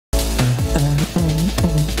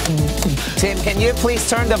Tim, can you please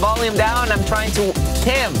turn the volume down? I'm trying to...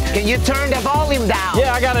 Tim, can you turn the volume down?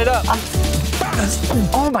 Yeah, I got it up.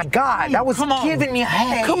 Oh my God, that was giving me a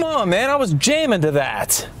headache. Come on, man, I was jamming to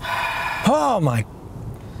that. Oh my...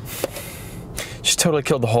 She totally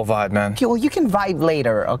killed the whole vibe, man. Okay, well, you can vibe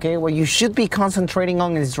later, okay? What you should be concentrating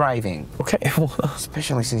on is driving. Okay, well...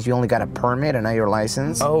 Especially since you only got a permit and not your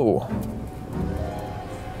license. Oh.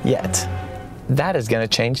 Yet. That is gonna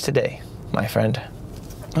change today, my friend.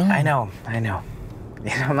 Oh. I know.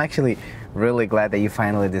 I'm actually really glad that you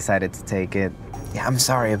finally decided to take it. Yeah, I'm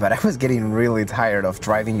sorry, but I was getting really tired of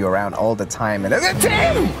driving you around all the time. And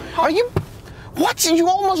Tim! Are you... What? You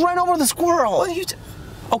almost ran over the squirrel. What are you...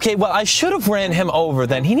 Okay, well, I should have ran him over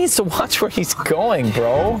then. He needs to watch where he's going,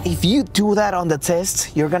 bro. If you do that on the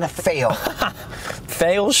test, you're gonna fail.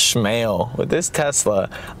 Fail schmail. With this Tesla,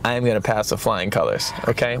 I am gonna pass with flying colors,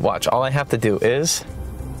 okay? Watch, all I have to do is...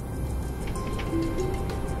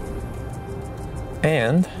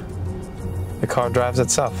 And the car drives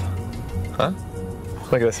itself. Huh?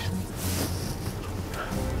 Look at this.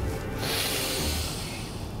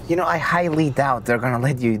 You know, I highly doubt they're gonna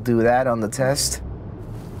let you do that on the test.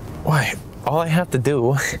 Why? All I have to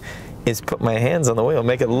do is put my hands on the wheel,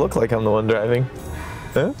 make it look like I'm the one driving.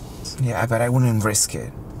 Huh? Yeah, but I wouldn't risk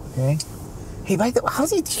it. Okay? Hey, by the way, how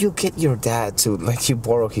did you get your dad to let you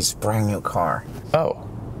borrow his brand new car? Oh.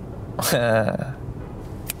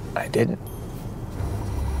 I didn't.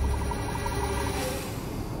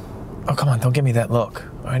 Oh, come on, don't give me that look.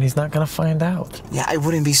 All right, he's not gonna find out. Yeah, I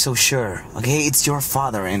wouldn't be so sure. Okay, it's your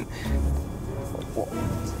father and...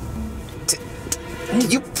 Can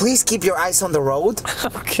you please keep your eyes on the road?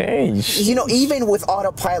 Okay. You know, even with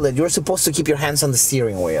autopilot, you're supposed to keep your hands on the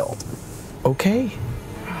steering wheel. Okay.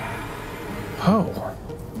 Oh.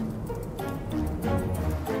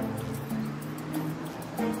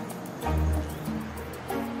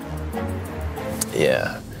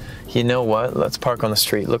 Yeah. You know what? Let's park on the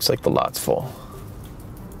street. Looks like the lot's full.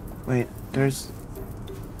 Wait, there's...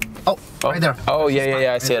 Oh, right there. Oh,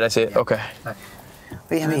 yeah. I see it. Okay.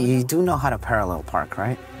 Wait, I mean, you do know how to parallel park,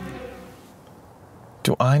 right?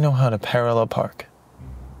 Do I know how to parallel park?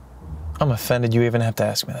 I'm offended you even have to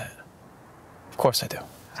ask me that. Of course I do.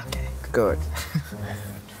 Okay, good.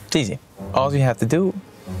 It's easy. All you have to do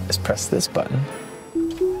is press this button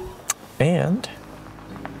and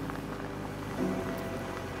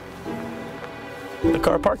the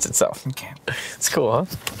car parks itself. Okay. It's cool, huh?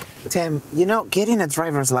 Tim, you know, getting a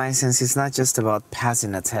driver's license is not just about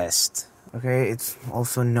passing a test, okay? It's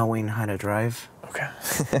also knowing how to drive. Okay.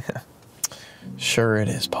 Sure it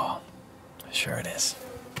is, Paul. Sure it is.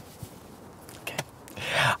 Okay.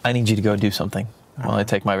 I need you to go do something while I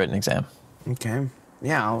take my written exam. Okay.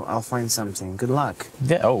 Yeah, I'll find something. Good luck.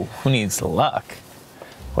 Yeah. Oh, who needs luck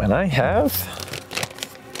when I have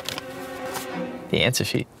the answer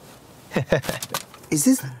sheet? Is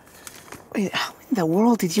this... Wait, how in the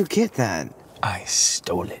world did you get that? I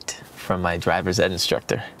stole it from my driver's ed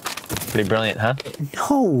instructor. Pretty brilliant, huh?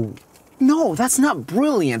 No, that's not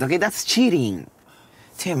brilliant, okay? That's cheating.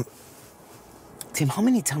 Tim, how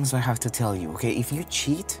many times do I have to tell you, okay? If you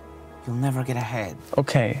cheat, you'll never get ahead.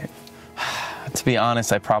 Okay. To be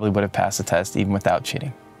honest, I probably would have passed the test even without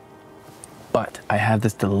cheating. But I have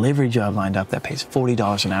this delivery job lined up that pays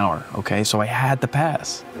 $40 an hour, okay? So I had to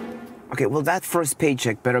pass. Okay, well, that first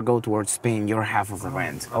paycheck better go towards paying your half of the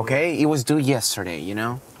rent, okay? It was due yesterday, you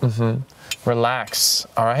know? Mm-hmm. Relax,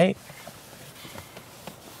 all right?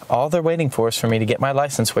 All they're waiting for is for me to get my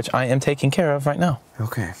license, which I am taking care of right now.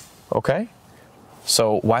 Okay. Okay?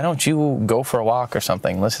 So why don't you go for a walk or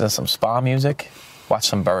something? Listen to some spa music, watch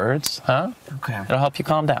some birds, huh? Okay. It'll help you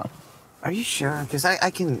calm down. Are you sure? Because I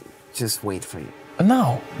can just wait for you.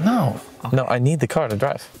 No. Okay. No, I need the car to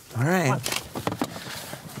drive. All right.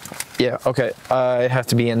 Yeah, okay. I have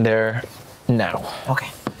to be in there now. Okay.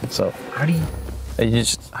 So How do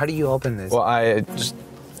you open this? Well, I just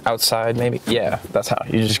outside maybe. Yeah, that's how.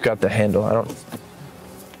 You just got the handle. I don't.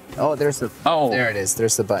 Oh, there's the. Oh, there it is.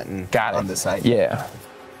 There's the button. Got it. On the side. Yeah.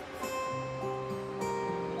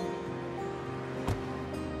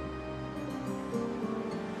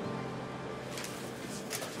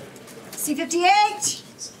 C-58.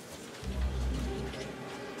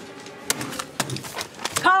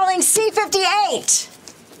 Calling C-58.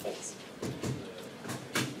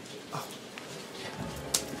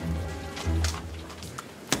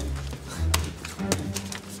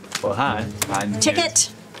 Well, hi.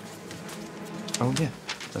 Ticket. Oh, yeah.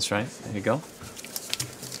 That's right. There you go.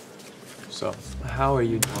 So, how are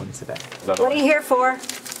you doing today? What are you here for?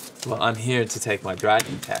 Well, I'm here to take my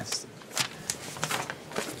driving test.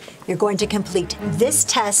 You're going to complete this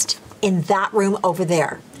test in that room over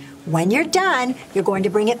there. When you're done, you're going to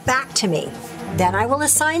bring it back to me. Then I will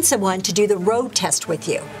assign someone to do the road test with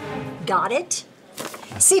you. Got it?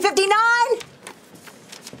 C-59?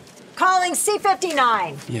 Calling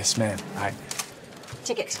C-59. Yes, ma'am.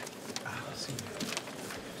 Ticket.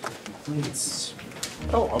 Please.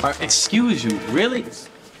 Oh, excuse you, really?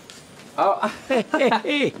 Oh,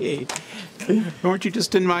 hey. Weren't you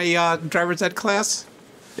just in my driver's ed class?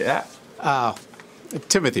 Yeah.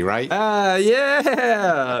 Timothy, right?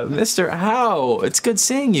 Yeah, Mr. Howe. It's good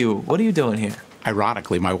seeing you. What are you doing here?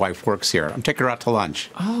 Ironically, my wife works here. I'm taking her out to lunch.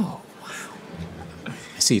 Oh, I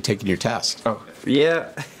see you taking your test. oh,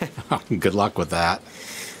 yeah. Good luck with that.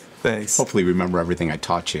 Thanks. Hopefully remember everything I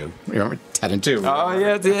taught you. Remember 10 and 2. Oh,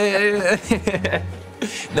 yeah.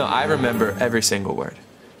 No, I remember every single word.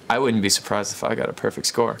 I wouldn't be surprised if I got a perfect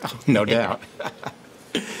score. No doubt.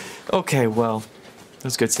 Okay, well, it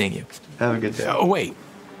was good seeing you. Have a good day. Oh, wait.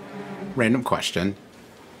 Random question.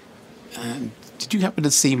 Did you happen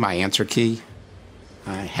to see my answer key?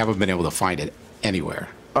 I haven't been able to find it anywhere.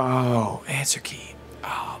 Oh, answer key.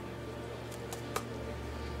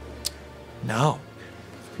 No.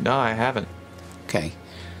 No, I haven't. Okay.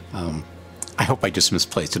 I hope I just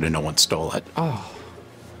misplaced it and no one stole it. Oh.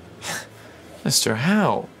 Mr.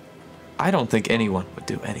 Howe, I don't think anyone would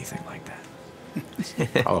do anything like that.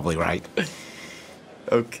 Probably right.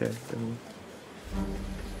 Okay.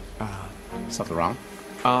 Something wrong?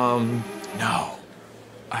 No.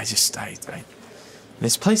 I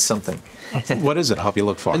misplaced something. What is it? I'll help you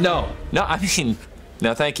look for it. No, I mean,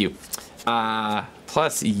 no, thank you.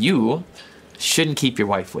 Plus, you shouldn't keep your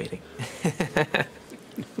wife waiting.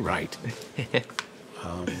 Right.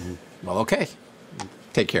 Well, okay.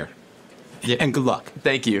 Take care. Yeah. And good luck.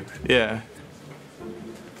 Thank you. Yeah.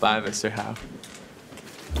 Bye, Mr. Howe.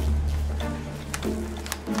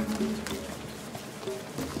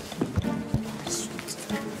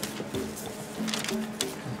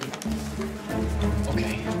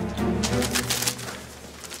 Okay.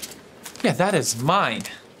 Yeah, that is mine.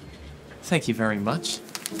 Thank you very much.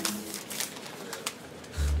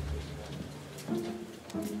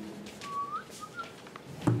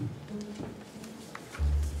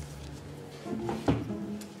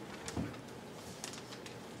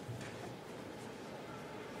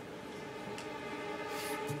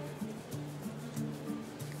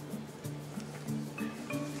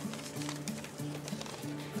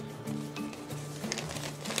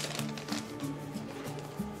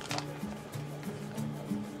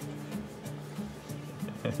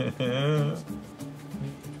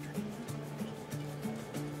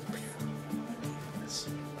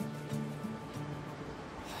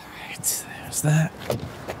 Alright, there's that.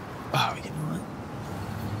 Oh, you know what?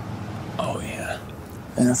 Oh, yeah.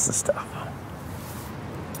 That's the stuff.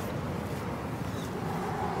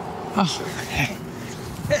 Oh, hey.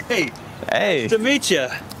 Hey, Hey. to meet you.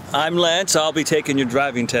 I'm Lance. I'll be taking your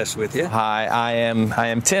driving test with you. Hi, I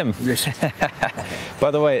am Tim.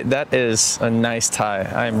 By the way, that is a nice tie.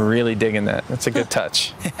 I'm really digging that. That's a good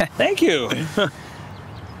touch. Thank you.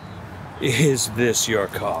 Is this your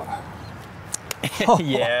car?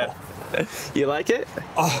 Yeah. You like it?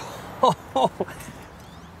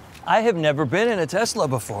 I have never been in a Tesla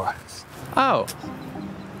before. Oh,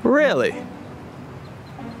 really?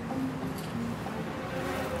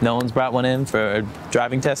 No one's brought one in for a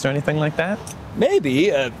driving test or anything like that?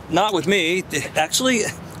 Maybe, not with me. Actually,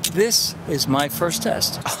 this is my first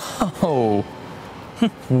test. Oh,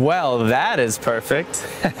 well, that is perfect.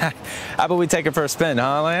 How about we take it for a spin,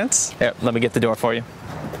 huh, Lance? Here, let me get the door for you.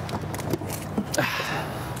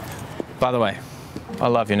 By the way, I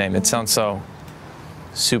love your name. It sounds so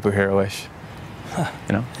superhero-ish.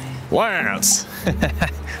 You know? Lance!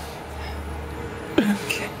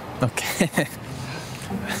 Okay.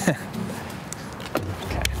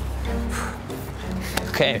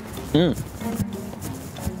 Okay.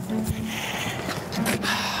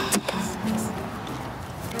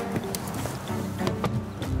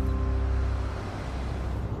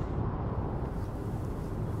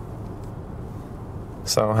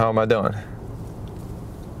 So, how am I doing?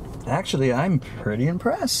 Actually, I'm pretty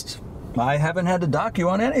impressed. I haven't had to dock you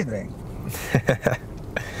on anything.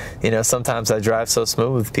 You know, sometimes I drive so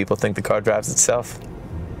smooth, people think the car drives itself.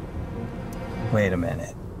 Wait a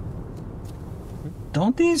minute.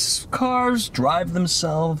 Don't these cars drive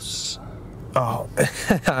themselves? Oh,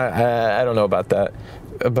 I don't know about that.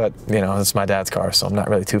 But, you know, it's my dad's car, so I'm not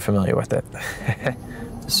really too familiar with it.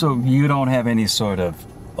 So you don't have any sort of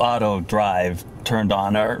auto drive turned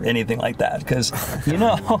on or anything like that? Because, you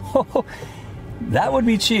know, that would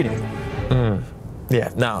be cheating.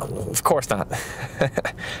 Yeah, no, of course not.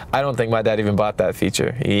 I don't think my dad even bought that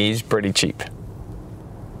feature. He's pretty cheap.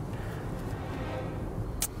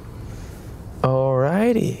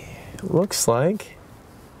 Alrighty, looks like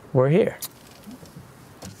we're here.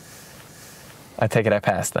 I take it I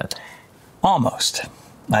passed then. Almost.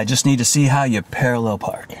 I just need to see how you parallel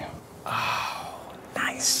park. Oh,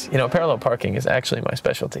 nice. You know, parallel parking is actually my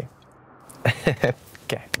specialty.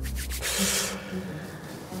 Okay.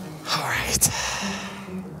 All right.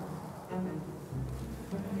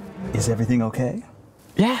 Is everything okay?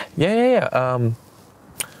 Yeah.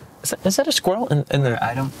 Is that a squirrel in the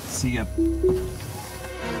I don't see a...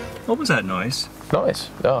 What was that noise? noise?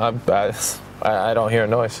 No, I don't hear a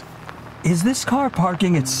noise. Is this car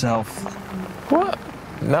parking itself? What?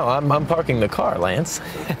 No, I'm parking the car, Lance.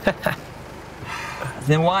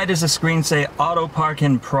 Then why does the screen say auto park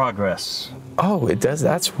in progress? Oh, it does?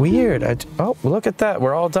 That's weird. Oh, look at that.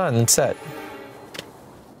 We're all done and set.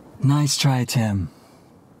 Nice try, Tim.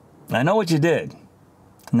 I know what you did.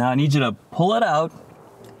 Now I need you to pull it out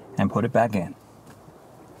and put it back in.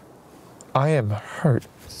 I am hurt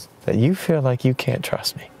that you feel like you can't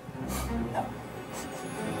trust me. No.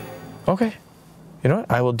 Okay. You know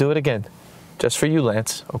what? I will do it again. Just for you,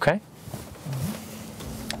 Lance, okay?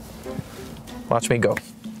 Watch me go.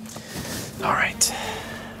 All right.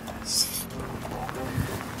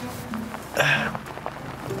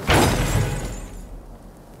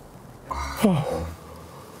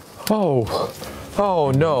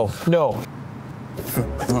 Oh, no. No.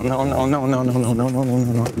 Oh, no.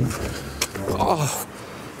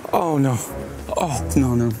 Oh, no.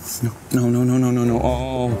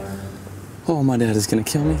 Oh, my dad is gonna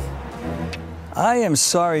kill me. I am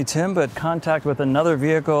sorry, Tim, but contact with another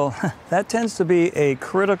vehicle, that tends to be a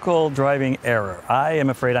critical driving error. I am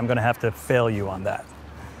afraid I'm going to have to fail you on that.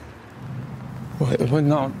 Wait,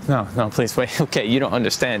 no, please, wait. Okay, you don't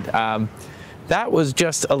understand. That was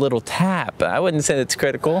just a little tap. I wouldn't say it's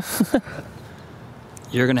critical.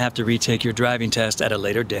 You're going to have to retake your driving test at a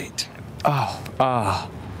later date. You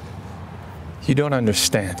don't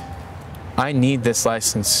understand. I need this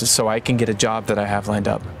license so I can get a job that I have lined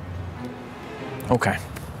up. Okay.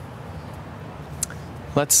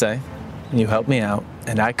 Let's say you help me out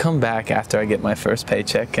and I come back after I get my first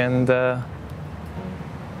paycheck and,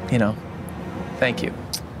 thank you.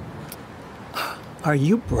 Are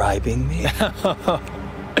you bribing me?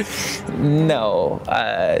 No,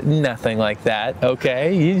 nothing like that,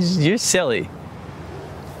 okay? You're silly.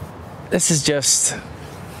 This is just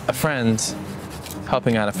a friend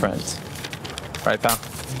helping out a friend. Right, pal?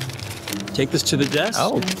 Take this to the desk.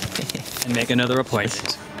 Oh. And make another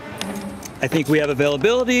appointment. I think we have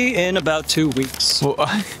availability in about 2 weeks. Well,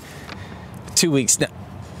 2 weeks.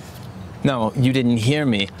 No, you didn't hear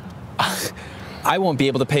me. I won't be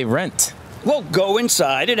able to pay rent. Well, go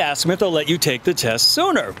inside and ask them if they'll let you take the test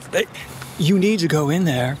sooner. You need to go in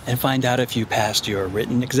there and find out if you passed your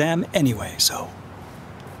written exam anyway, so.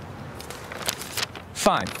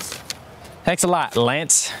 Fine. Thanks a lot,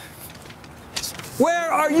 Lance.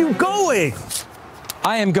 Where are you going?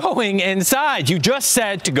 I am going inside. You just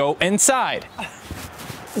said to go inside.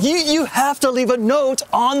 You have to leave a note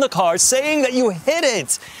on the car saying that you hit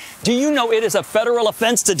it. Do you know it is a federal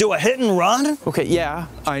offense to do a hit and run? Okay, yeah,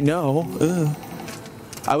 I know.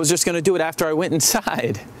 I was just gonna do it after I went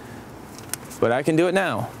inside. But I can do it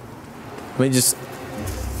now. Let me just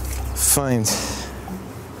find.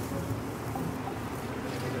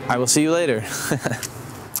 I will see you later.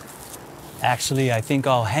 Actually, I think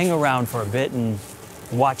I'll hang around for a bit and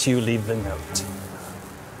watch you leave the note.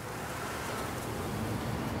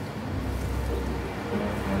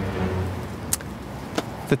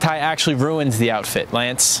 The tie actually ruins the outfit,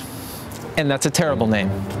 Lance. And that's a terrible name.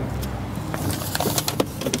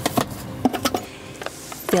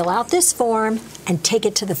 Fill out this form and take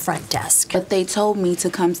it to the front desk. But they told me to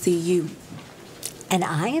come see you. And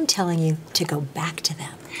I am telling you to go back to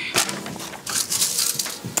them.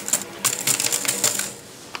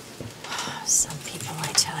 Some people,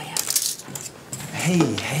 I tell you.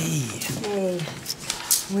 Hey. Hey,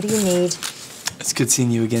 what do you need? It's good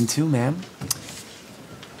seeing you again too, ma'am.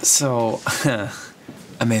 So,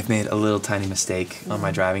 I may have made a little tiny mistake on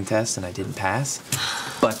my driving test and I didn't pass.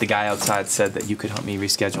 But the guy outside said that you could help me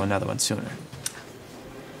reschedule another one sooner.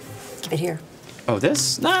 Give it here. Oh,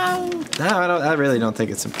 this? No, I really don't think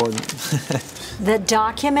it's important. The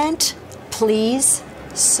document, please,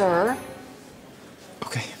 sir.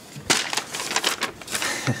 Okay.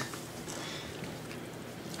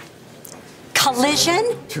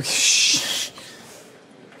 Collision? Shh.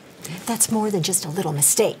 That's more than just a little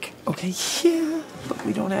mistake. Okay, yeah, but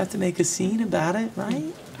we don't have to make a scene about it,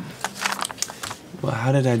 right? Well,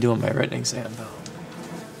 how did I do on my written exam, though?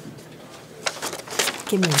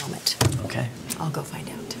 Give me a moment. Okay. I'll go find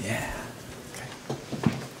out. Yeah.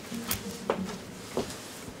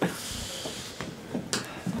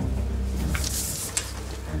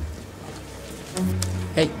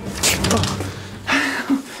 Hey,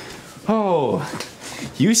 Oh,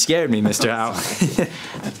 you scared me, Mr. Howe.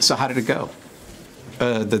 so how did it go?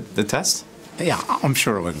 The test? Yeah, I'm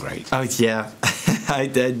sure it went great. Oh, yeah. I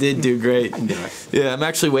did do great. Yeah, I'm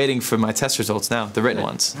actually waiting for my test results now, the written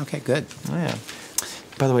ones. Okay, good. Oh, yeah.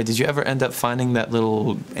 By the way, did you ever end up finding that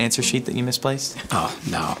little answer sheet that you misplaced? Oh,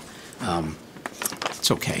 no.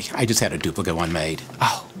 It's okay. I just had a duplicate one made.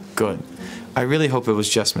 Oh, good. I really hope it was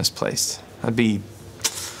just misplaced. I'd be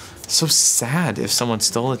so sad if someone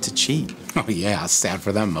stole it to cheat. Oh, yeah, sad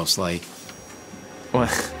for them mostly.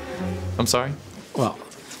 What? I'm sorry? Well,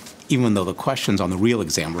 even though the questions on the real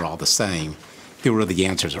exam were all the same, the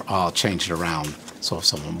answers are all changed around. So if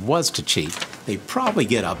someone was to cheat, they'd probably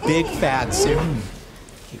get a big fat zero.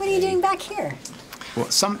 What are you doing back here? Well,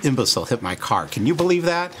 some imbecile hit my car. Can you believe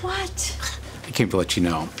that? What? I came to let you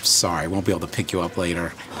know. Sorry, I won't be able to pick you up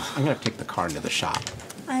later. I'm going to take the car into the shop.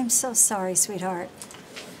 I'm so sorry, sweetheart.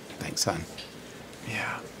 Thanks, son.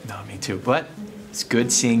 Yeah, no, me too. But it's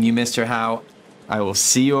good seeing you, Mr. Howe. I will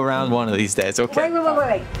see you around one of these days, okay?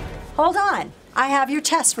 Wait. Hold on. I have your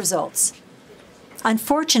test results.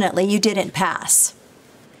 Unfortunately, you didn't pass.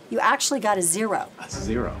 You actually got a 0. A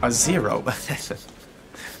 0? A 0?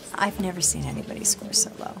 I've never seen anybody score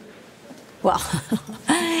so low. Well,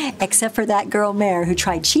 except for that girl Mare who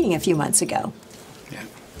tried cheating a few months ago. Yeah.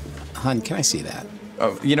 Hun, can I see that?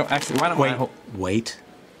 Oh, you know, actually, why don't Wait.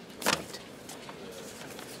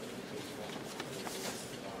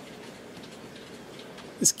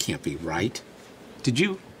 This can't be right. Did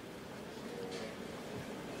you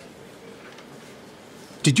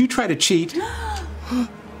try to cheat?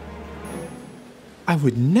 I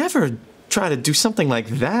would never try to do something like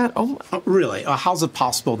that. Oh, Really? How's it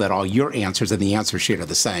possible that all your answers and the answer sheet are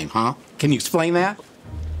the same, huh? Can you explain that,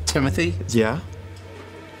 Timothy? yeah.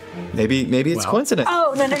 Maybe it's Well. coincidence.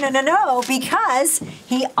 Oh, no, because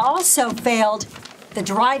he also failed the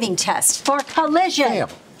driving test for collision. Damn.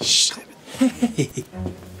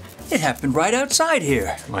 It happened right outside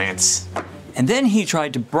here. Lance. And then he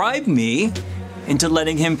tried to bribe me into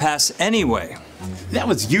letting him pass anyway. That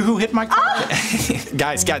was you who hit my car?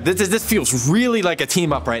 Guys, this feels really like a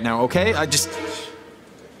team up right now, okay?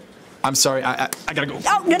 I'm sorry, I gotta go.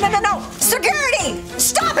 Oh, no. Security!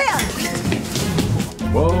 Stop him!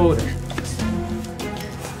 Whoa.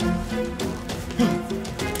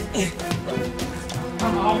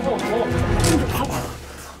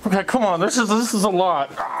 Okay, come on. This is a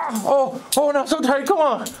lot. Oh, no, so tight. Come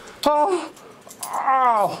on.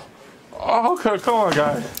 Oh, okay, come on,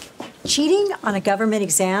 guys. Cheating on a government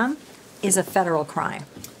exam is a federal crime.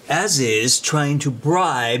 As is trying to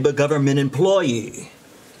bribe a government employee.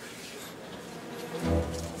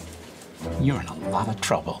 You're in a lot of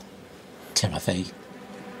trouble, Timothy.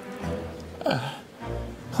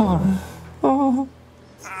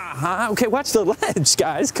 Okay, watch the ledge,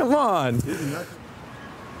 guys. Come on.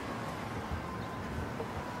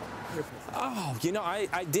 Oh, you know,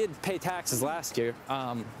 I did pay taxes last year.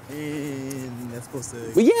 And that's supposed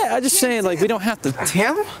to... Well, yeah, I'm just saying, like, we don't have to.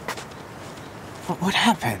 Tim? What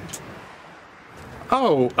happened?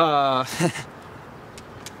 Oh,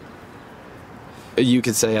 you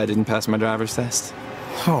could say I didn't pass my driver's test.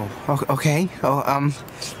 Oh, okay.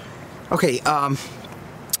 Okay,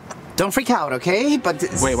 don't freak out, okay? But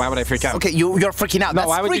Wait, why would I freak out? Okay, you're freaking out. No, That's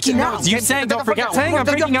why would you freaking out. You saying don't freak out. Saying I'm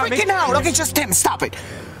freaking out. You're freaking out. Okay, just Tim, stop it.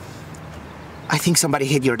 I think somebody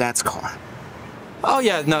hit your dad's car. Oh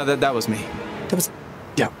yeah, no, that was me. That was.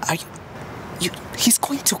 Yeah. Are you? He's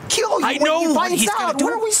going to kill you. I know when he what finds he's gonna out. do.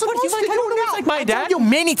 What are we supposed to do now? He's like my I dad. told you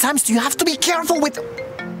many times. You have to be careful with.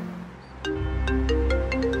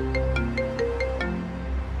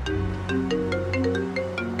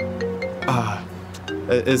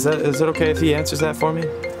 Is it okay if he answers that for me,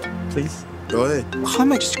 please? Go ahead. How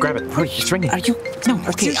much? Just grab it. Hurry, it's ringing. Are you? No.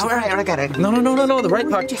 Okay. All right. I got it. No, the right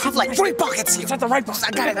pocket. You have like 3 pockets. It's at the right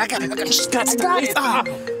pocket. I got it. Just got it.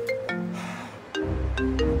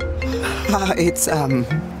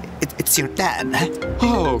 It's your dad.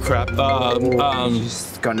 Oh crap.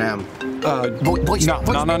 He's gonna. Boys, no.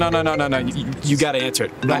 You gotta answer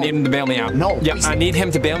it. No. I need him to bail me out. No, Yep, please. I need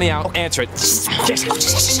him to bail me out. Answer it. Yes.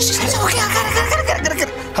 Okay, I got it.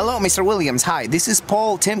 Hello, Mr. Williams. Hi, this is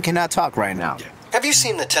Paul. Tim cannot talk right now. Have you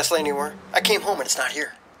seen the Tesla anywhere? I came home and it's not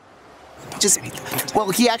here. Well,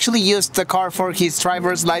 he actually used the car for his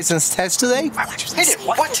driver's license test today. He did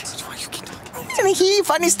what?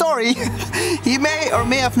 Funny story. He may or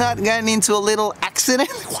may have not gotten into a little accident.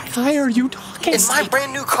 Why are you talking? In my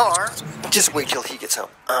brand new car. Just wait till he gets home.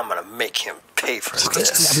 I'm gonna make him pay for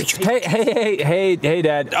this. Hey,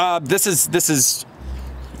 Dad. This is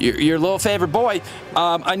your little favorite boy.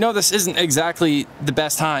 I know this isn't exactly the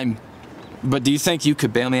best time, but do you think you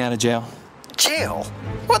could bail me out of jail? Jail?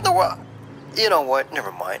 What the what? You know what?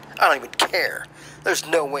 Never mind. I don't even care. There's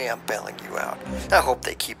no way I'm bailing you out. I hope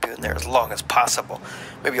they keep you in there as long as possible.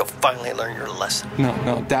 Maybe you'll finally learn your lesson.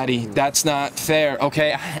 No, Daddy, that's not fair,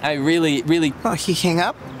 okay? I really... Oh, he hang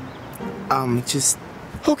up? Just...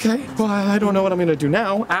 Okay, well, I don't know what I'm gonna do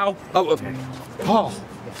now. Ow. Oh, okay. Paul.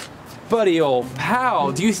 Buddy, old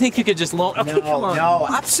pal, do you think you could just loan... Okay, come on. No,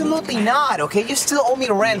 absolutely not, okay? You still owe me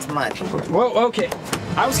rent money. Well, okay.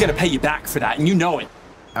 I was gonna pay you back for that, and you know it.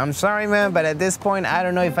 I'm sorry, man, but at this point, I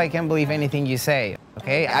don't know if I can believe anything you say,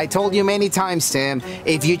 okay? I told you many times, Tim,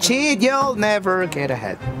 if you cheat, you'll never get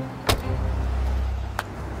ahead.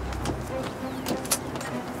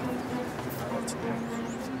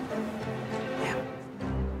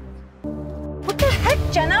 What the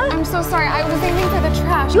heck, Jenna? I'm so sorry. I was aiming for the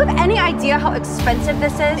trash. Do you have any idea how expensive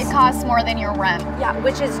this is? It costs more than your rent. Yeah,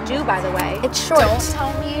 which is due, by the way. It's short. Don't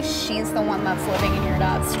tell me she's the one that's living in your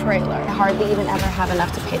dad's trailer. I hardly even ever have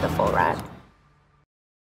enough to pay the full rent.